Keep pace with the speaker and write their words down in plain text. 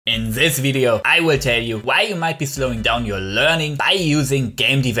In this video, I will tell you why you might be slowing down your learning by using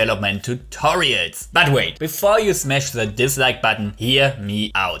game development tutorials. But wait, before you smash the dislike button, hear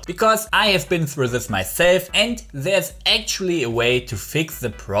me out. Because I have been through this myself and there's actually a way to fix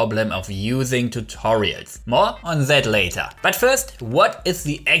the problem of using tutorials. More on that later. But first, what is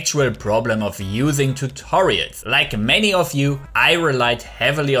the actual problem of using tutorials? Like many of you, I relied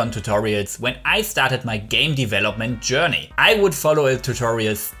heavily on tutorials when I started my game development journey. I would follow a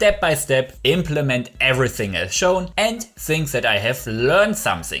tutorial step by step, implement everything as shown, and think that I have learned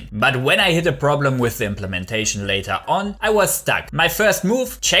something. But when I hit a problem with the implementation later on, I was stuck. My first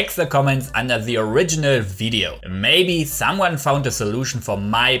move, check the comments under the original video. Maybe someone found a solution for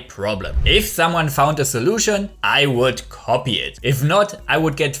my problem. If someone found a solution, I would copy it. If not, I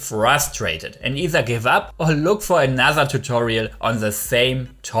would get frustrated and either give up or look for another tutorial on the same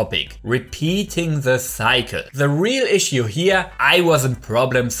topic, repeating the cycle. The real issue here, I wasn't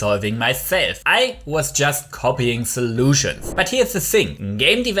problem solving myself. I was just copying solutions. But here's the thing,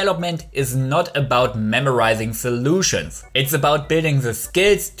 game development is not about memorizing solutions. It's about building the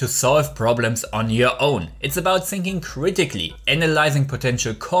skills to solve problems on your own. It's about thinking critically, analyzing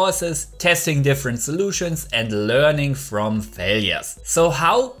potential causes, testing different solutions, and learning from failures. So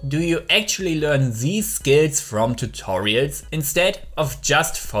how do you actually learn these skills from tutorials instead of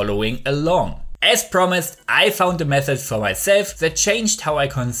just following along? As promised, I found a method for myself that changed how I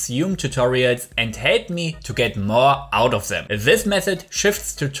consume tutorials and helped me to get more out of them. This method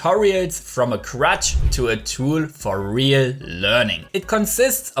shifts tutorials from a crutch to a tool for real learning. It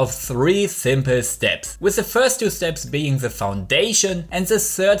consists of 3 simple steps, with the first 2 steps being the foundation, and the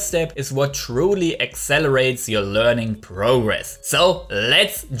third step is what truly accelerates your learning progress. So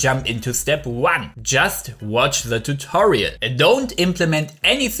let's jump into step 1. Just watch the tutorial. Don't implement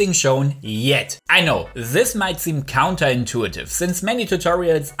anything shown yet. I know, this might seem counterintuitive since many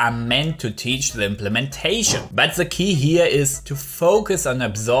tutorials are meant to teach the implementation, but the key here is to focus on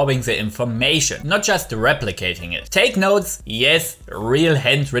absorbing the information, not just replicating it. Take notes, yes, real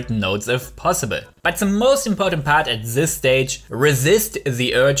handwritten notes if possible. But the most important part at this stage, resist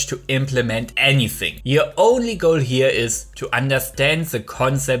the urge to implement anything. Your only goal here is to understand the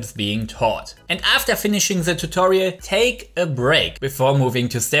concepts being taught. And after finishing the tutorial, take a break before moving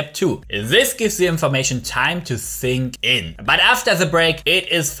to step 2. This gives the information time to sink in. But after the break,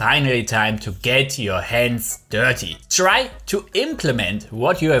 it is finally time to get your hands dirty. Try to implement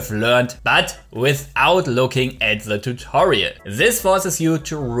what you have learned, but without looking at the tutorial. This forces you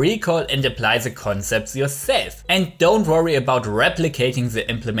to recall and apply the concepts yourself. And don't worry about replicating the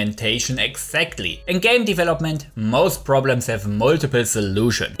implementation exactly. In game development, most problems have multiple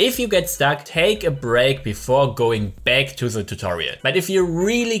solutions. If you get stuck, take a break before going back to the tutorial. But if you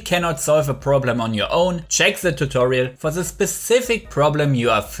really cannot solve a problem on your own, check the tutorial for the specific problem you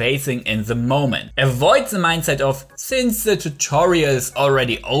are facing in the moment. Avoid the mindset of, since the tutorial is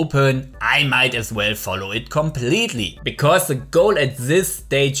already open, I might as well follow it completely. Because the goal at this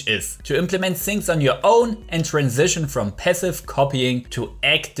stage is to implement things on your own and transition from passive copying to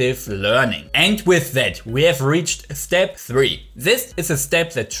active learning. And with that, we have reached step 3. This is a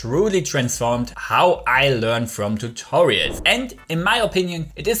step that truly transformed how I learn from tutorials. And in my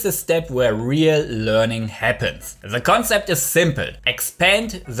opinion, it is the step where real learning happens. The concept is simple.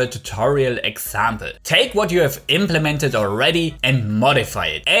 Expand the tutorial example. Take what you have implemented already and modify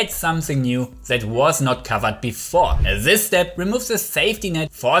it. Add something new that was not covered before. This step removes the safety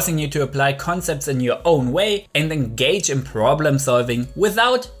net, forcing you to apply concepts in your own way and engage in problem solving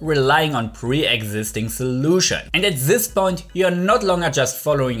without relying on pre-existing solutions. And at this point, you're no longer just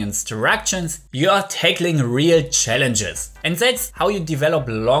following instructions, you're tackling real challenges. And that's how you develop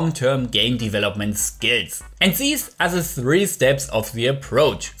long-term game development skills. And these are the 3 steps of the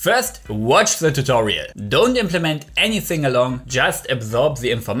approach. First, watch the tutorial. Don't implement anything along, just absorb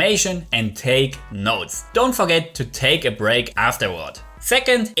the information and take notes. Don't forget to take a break afterward.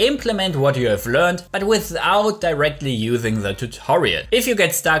 Second, implement what you have learned, but without directly using the tutorial. If you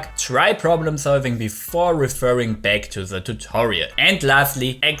get stuck, try problem solving before referring back to the tutorial. And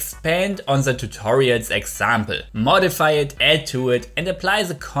lastly, expand on the tutorial's example. Modify it, add to it, and apply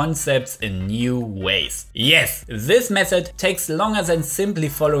the concepts in new ways. Yes, this method takes longer than simply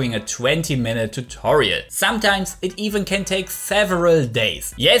following a 20-minute tutorial. Sometimes it even can take several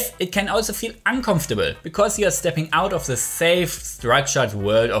days. Yes, it can also feel uncomfortable because you are stepping out of the safe structure structured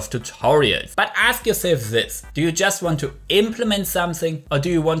world of tutorials. But ask yourself this, do you just want to implement something, or do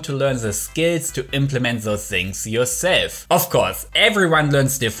you want to learn the skills to implement those things yourself? Of course, everyone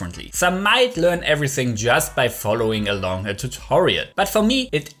learns differently. Some might learn everything just by following along a tutorial, but for me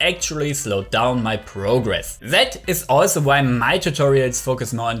it actually slowed down my progress. That is also why my tutorials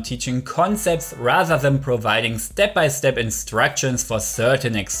focus more on teaching concepts rather than providing step-by-step instructions for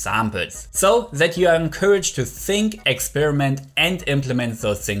certain examples, so that you are encouraged to think, experiment and implement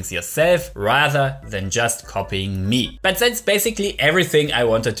those things yourself rather than just copying me. But that's basically everything I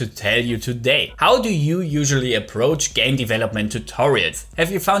wanted to tell you today. How do you usually approach game development tutorials?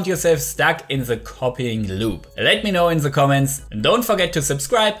 Have you found yourself stuck in the copying loop? Let me know in the comments, and don't forget to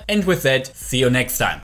subscribe, and with that, see you next time.